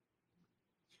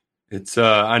 It's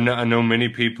I know many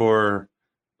people are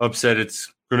upset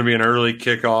it's going to be an early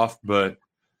kickoff, but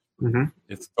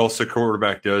if Tulsa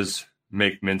quarterback does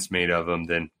make mincemeat of them,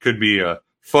 then could be a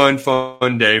fun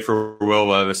day for Will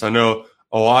Levis. I know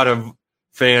a lot of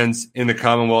fans in the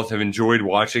Commonwealth have enjoyed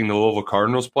watching the Louisville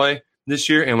Cardinals play this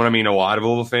year. And when I mean a lot of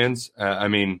Louisville fans, I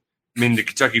mean the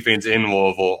Kentucky fans in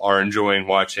Louisville are enjoying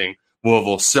watching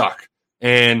Louisville suck.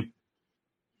 And,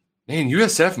 man,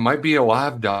 USF might be a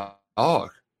live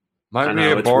dog. Might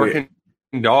be a barking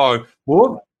dog.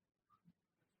 Well,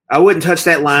 I wouldn't touch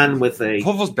that line with a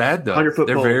Louisville's bad, though. 100-foot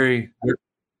pole.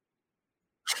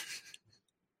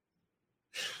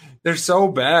 They're so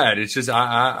bad. It's just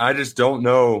I just don't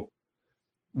know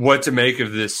what to make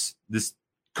of this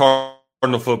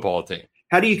Cardinal football team.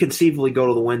 How do you conceivably go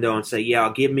to the window and say,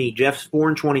 yeah, give me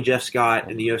 4-20 Jeff Scott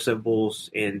and the USF Bulls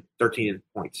and 13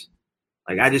 points?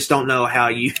 Like, I just don't know how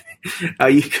you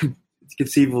can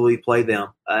conceivably play them.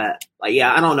 I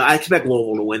don't know. I expect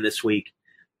Louisville to win this week,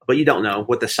 but you don't know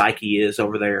what the psyche is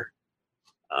over there.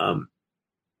 And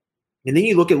then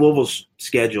you look at Louisville's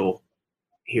schedule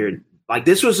here. Like,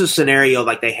 this was a scenario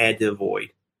like they had to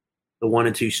avoid the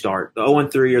 1-2 start, the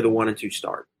 0-3 or the 1-2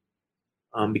 start,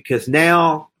 because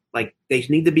now like they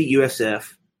need to beat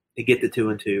USF to get the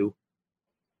 2-2.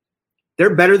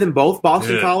 They're better than both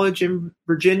Boston College and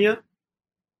Virginia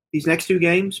these next two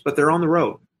games, but they're on the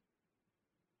road.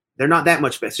 They're not that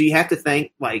much better. So you have to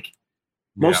think like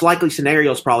most likely scenario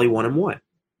is probably 1-1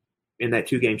 in that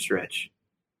 2-game stretch.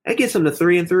 That gets them to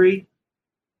 3-3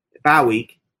 bye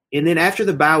week. And then after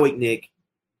the bye week, Nick,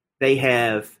 they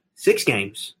have 6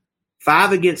 games,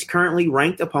 5 against currently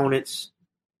ranked opponents.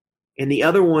 And the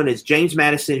other one is James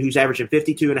Madison, who's averaging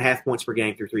 52.5 points per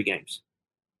game through 3 games.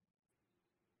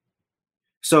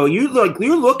 So you're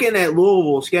looking at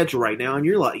Louisville's schedule right now,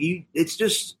 and it's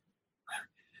just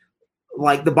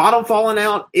like the bottom falling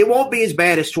out. It won't be as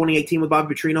bad as 2018 with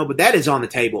Bobby Petrino, but that is on the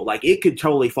table. Like, it could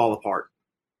totally fall apart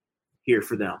here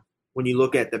for them when you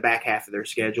look at the back half of their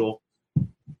schedule.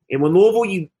 And when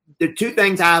Louisville, there are 2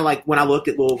 things I like when I looked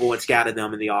at Louisville and scouted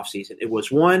them in the offseason. It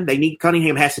was, one,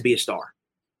 Cunningham has to be a star.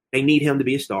 They need him to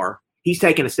be a star. He's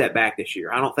taken a step back this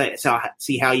year. I don't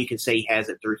see how you can say he has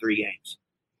it through 3 games.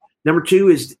 Number 2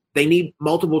 is they need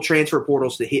multiple transfer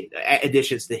portals to hit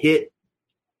additions to hit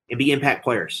and be impact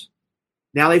players.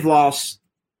 Now they've lost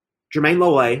Jermaine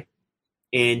Lole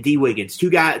and D. Wiggins, 2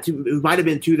 guys who might have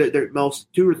been 2 of their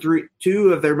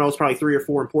most probably 3 or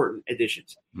 4 important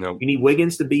additions. Nope. You need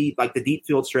Wiggins to be like the deep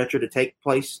field stretcher to take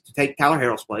Tyler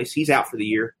Harrell's place. He's out for the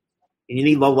year. And you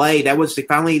need Lole. That was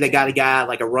finally they got a guy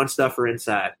like a run stuffer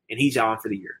inside, and he's on for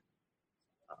the year.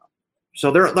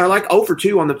 So they're like 0 for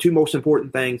 2 on the 2 most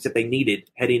important things that they needed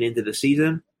heading into the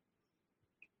season.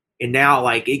 And now,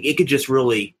 like, it could just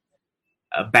really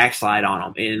backslide on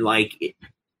them. And, like,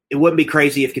 it wouldn't be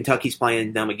crazy if Kentucky's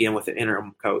playing them again with an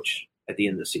interim coach at the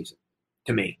end of the season,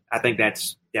 to me. I think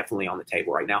that's definitely on the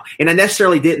table right now. And I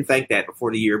necessarily didn't think that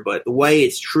before the year, but the way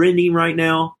it's trending right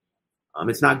now,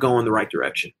 it's not going the right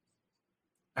direction.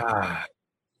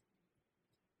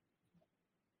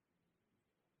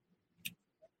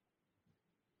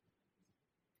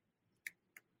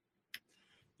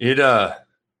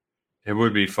 It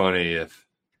would be funny if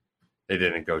they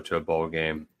didn't go to a bowl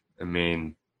game. I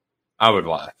mean, I would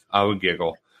laugh, I would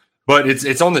giggle, but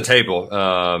it's on the table.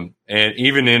 And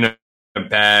even in a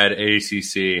bad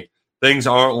ACC, things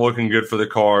aren't looking good for the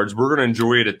Cards. We're going to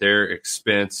enjoy it at their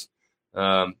expense.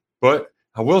 But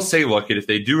I will say, Luckett, if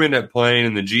they do end up playing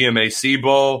in the GMAC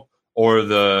Bowl or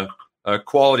the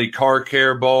Quality Car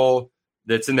Care Bowl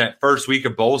that's in that first week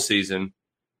of bowl season,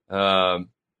 we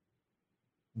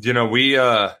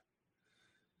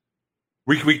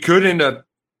could end up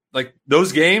like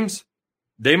those games.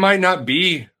 They might not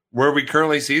be where we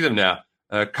currently see them now.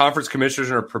 Conference commissioners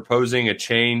are proposing a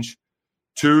change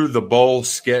to the bowl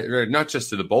schedule, not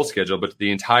just to the bowl schedule, but to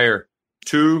the entire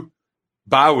 2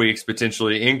 bye weeks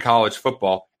potentially in college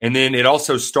football. And then it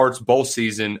also starts bowl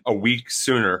season a week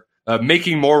sooner,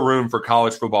 making more room for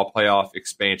college football playoff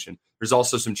expansion. There's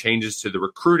also some changes to the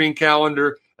recruiting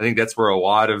calendar. I think that's where a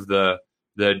lot of the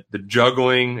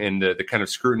juggling and the kind of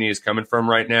scrutiny is coming from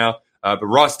right now. But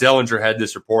Ross Dellinger had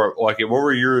this report. Like, what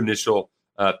were your initial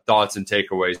thoughts and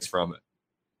takeaways from it?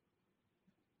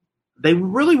 They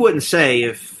really wouldn't say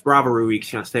if rivalry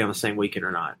week's going to stay on the same weekend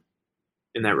or not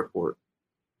in that report.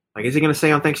 Like, is it going to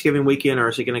stay on Thanksgiving weekend or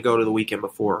is it going to go to the weekend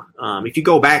before? If you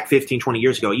go back 15, 20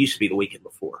 years ago, it used to be the weekend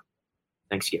before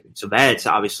Thanksgiving. So that's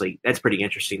pretty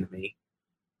interesting to me.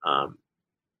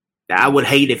 I would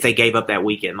hate if they gave up that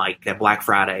weekend, like that Black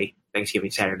Friday, Thanksgiving,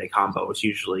 Saturday combo is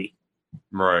usually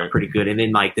pretty good. And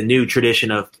then like the new tradition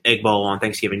of Egg Bowl on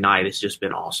Thanksgiving night has just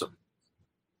been awesome.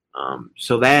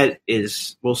 So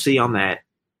we'll see on that.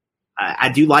 I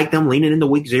do like them leaning into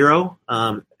week 0.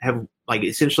 Have like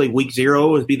essentially week 0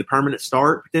 would be the permanent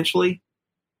start potentially.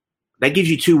 That gives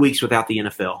you 2 weeks without the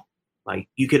NFL. Like,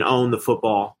 you can own the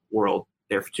football world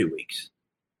there for 2 weeks.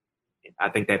 I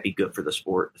think that'd be good for the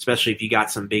sport, especially if you got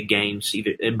some big games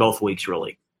either in both weeks,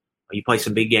 really. You play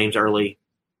some big games early.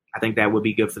 I think that would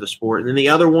be good for the sport. And then the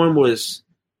other one was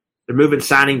they're moving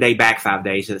signing day back 5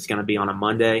 days, and it's going to be on a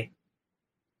Monday.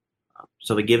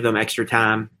 So they give them extra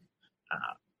time.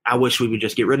 I wish we would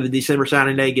just get rid of the December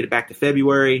signing day, get it back to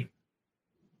February.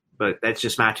 But that's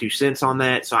just my 2 cents on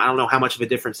that. So I don't know how much of a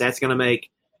difference that's going to make.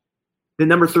 Then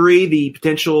number 3, the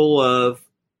potential of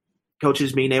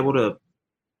coaches being able to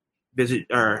visit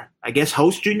or I guess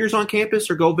host juniors on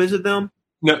campus or go visit them.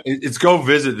 No, it's go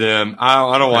visit them.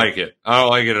 I don't like it. I don't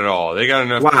like it at all. They got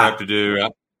enough crap to do.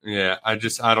 I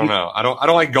don't know. I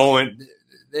don't like going.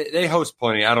 They host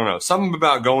plenty. I don't know. Something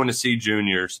about going to see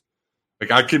juniors.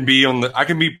 Like I can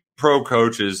be pro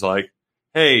coaches. Like,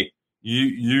 hey,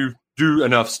 you do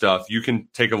enough stuff. You can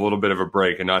take a little bit of a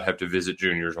break and not have to visit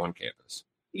juniors on campus.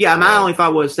 Yeah, my only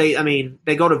thought was they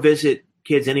go to visit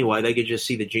kids anyway. They could just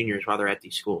see the juniors while they're at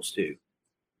these schools too.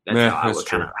 That's how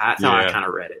I kind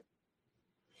of read it.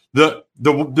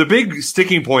 The big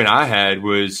sticking point I had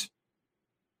was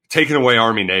taking away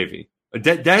Army Navy.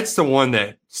 That's the one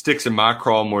that sticks in my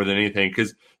craw more than anything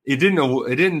because it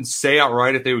didn't say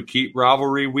outright if they would keep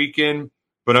rivalry weekend,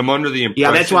 but I'm under the impression.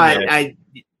 Yeah, that's why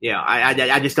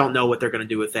I just don't know what they're going to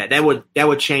do with that. That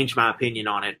would change my opinion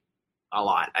on it a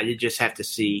lot. I just have to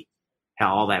see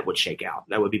how all that would shake out.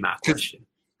 That would be my question.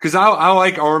 Because I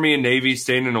like Army and Navy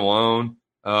standing alone.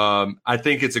 I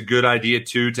think it's a good idea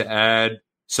too to add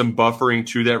some buffering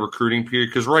to that recruiting period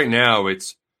because right now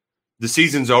the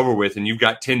season's over with and you've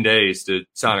got 10 days to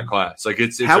sign a class. Like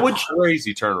it's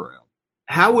crazy turnaround.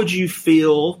 How would you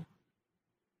feel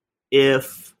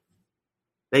if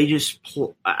they just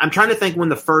I'm trying to think when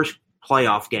the first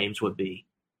playoff games would be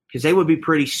because they would be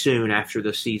pretty soon after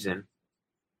the season.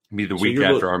 It'd be the week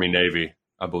after Army Navy,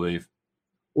 I believe.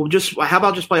 Well, how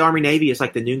about just play Army Navy as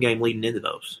like the noon game leading into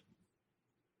those?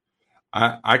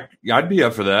 I'd be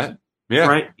up for that. Yeah.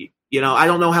 Right. I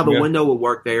don't know how the window would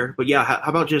work there, but yeah, how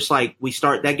about just like we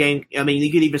start that game? I mean,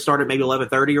 you could even start at maybe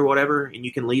 11:30 or whatever, and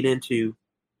you can lead into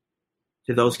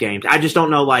those games. I just don't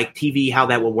know like TV how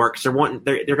that will work. So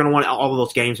they're going to want all of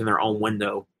those games in their own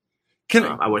window.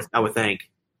 I would think.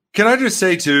 Can I just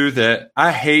say too that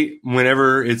I hate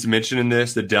whenever it's mentioned in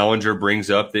this that Dellinger brings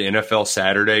up the NFL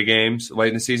Saturday games late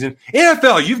in the season.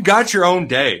 NFL, you've got your own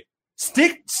day.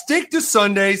 Stick to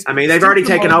Sundays. I mean, they've already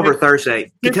taken over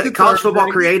Thursday. College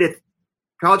football created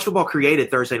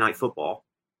Thursday night football.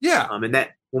 Yeah. And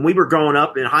that when we were growing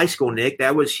up in high school, Nick,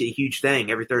 that was a huge thing.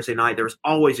 Every Thursday night, there was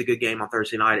always a good game on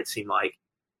Thursday night. It seemed like.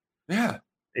 Yeah.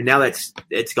 And now it's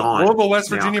gone. Well, the West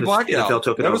Virginia Blackout. NFL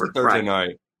took it that over. was a Thursday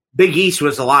night. Big East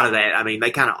was a lot of that. I mean, they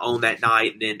kind of owned that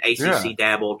night, and then ACC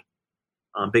dabbled.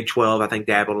 Big 12, I think,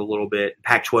 dabbled a little bit.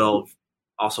 Pac-12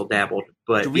 also dabbled.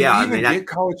 But do we even get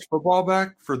college football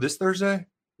back for this Thursday?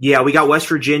 Yeah, we got West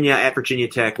Virginia at Virginia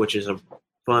Tech, which is a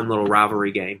fun little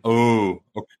rivalry game. Oh,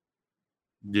 okay.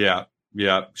 Yeah.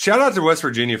 Shout out to West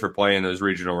Virginia for playing those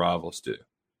regional rivals too.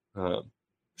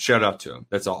 Shout out to them.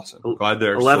 That's awesome. Glad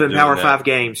they're 11 Power 5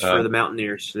 games for the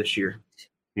Mountaineers this year.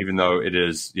 Even though it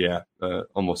is,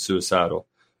 almost suicidal.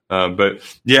 But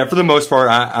yeah, for the most part,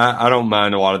 I don't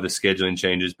mind a lot of the scheduling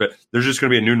changes, but there's just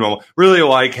going to be a new normal. Really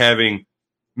like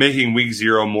making week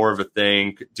 0 more of a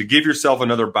thing to give yourself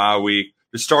another bye week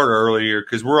to start earlier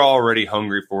because we're already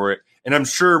hungry for it. And I'm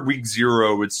sure week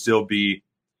 0 would still be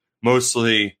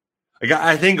mostly like,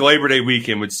 I think Labor Day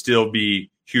weekend would still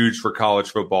be huge for college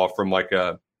football from like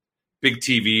a big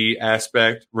TV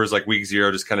aspect, whereas like week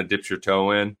 0 just kind of dips your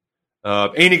toe in.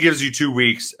 And it gives you 2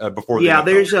 weeks before. Yeah,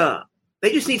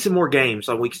 they just need some more games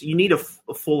on weeks. You need a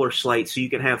fuller slate so you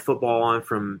can have football on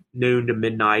from noon to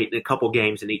midnight and a couple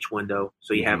games in each window,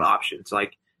 so you have options.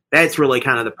 Like that's really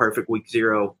kind of the perfect week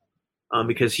 0,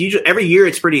 because usually every year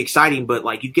it's pretty exciting, but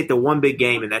like you get the one big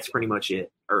game and that's pretty much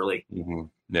it early. Mm-hmm.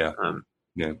 Yeah,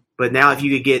 yeah. But now if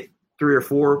you could get 3 or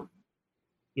 4,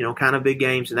 kind of big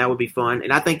games, and that would be fun.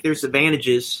 And I think there's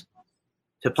advantages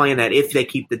to playing that if they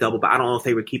keep the double bye. I don't know if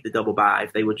they would keep the double bye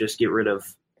if they would just get rid of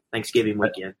Thanksgiving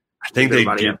weekend. I think they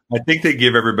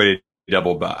give everybody a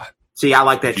double bye. See, I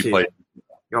like that too.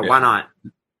 Why not?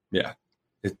 Yeah,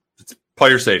 it's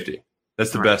player safety. That's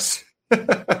the best.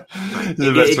 It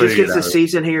just gets the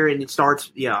season here, and it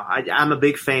starts. Yeah, I'm a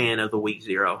big fan of the week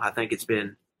 0. I think it's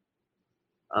been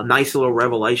a nice little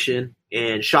revelation,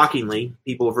 and shockingly,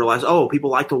 people have realized, people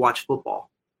like to watch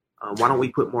football. Why don't we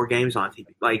put more games on TV?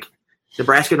 Like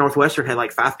Nebraska Northwestern had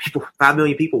like 5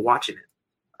 million people watching it.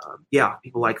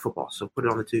 People like football, so put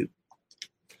it on the tube.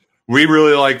 We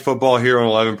really like football here on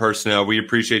 11 Personnel. We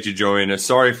appreciate you joining us.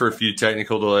 Sorry for a few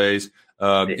technical delays.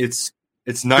 It's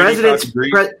 95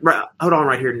 degrees. Hold on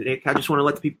right here, Nick. I just want to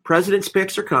let the people – President's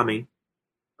picks are coming,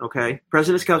 okay?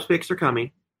 President's Cup picks are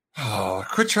coming. Oh,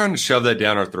 quit trying to shove that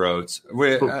down our throats.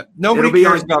 Nobody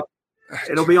cares about –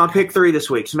 It'll be on Pick 3 this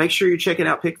week, so make sure you're checking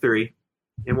out Pick 3,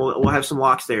 and we'll have some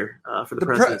locks there for the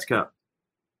President's Cup.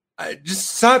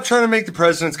 Just stop trying to make the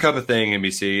President's Cup a thing,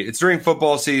 NBC. It's during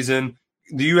football season.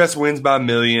 The U.S. wins by 1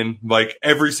 million, like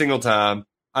every single time.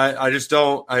 I just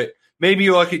don't. Maybe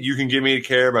you can get me to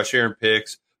care by sharing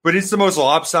picks, but it's the most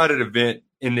lopsided event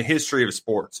in the history of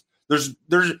sports. There's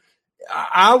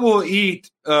I will eat.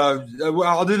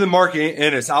 I'll do the Mark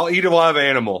Ennis. I'll eat a live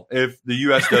animal if the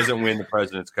U.S. doesn't win the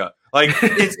President's Cup. Like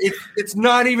it's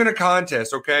not even a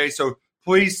contest. Okay, so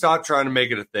please stop trying to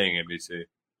make it a thing, NBC.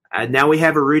 Now we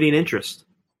have a rooting interest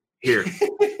here,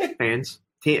 fans.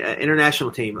 International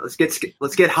team. Let's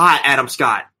get hot, Adam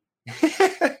Scott.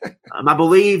 I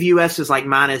believe U.S. is like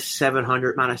minus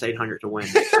 700, minus 800 to win.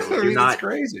 So That's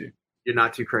crazy. You're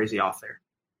not too crazy off there.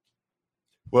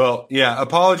 Well, yeah,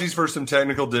 apologies for some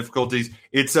technical difficulties.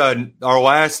 It's our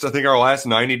last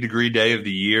 90-degree day of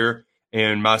the year,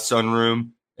 and my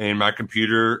sunroom and my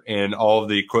computer and all of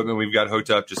the equipment we've got hooked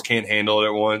up just can't handle it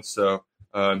at once. So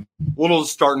little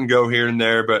start and go here and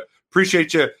there, but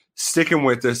appreciate you sticking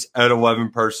with us at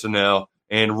 11 Personnel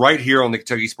and right here on the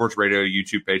Kentucky Sports Radio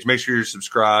YouTube page. Make sure you're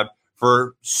subscribed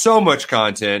for so much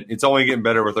content. It's only getting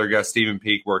better with our guy Stephen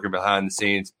Peak working behind the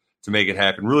scenes to make it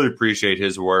happen. Really appreciate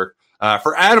his work.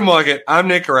 For Adam Luckett, I'm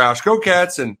Nick Roush. Go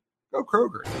Cats and go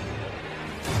Kroger.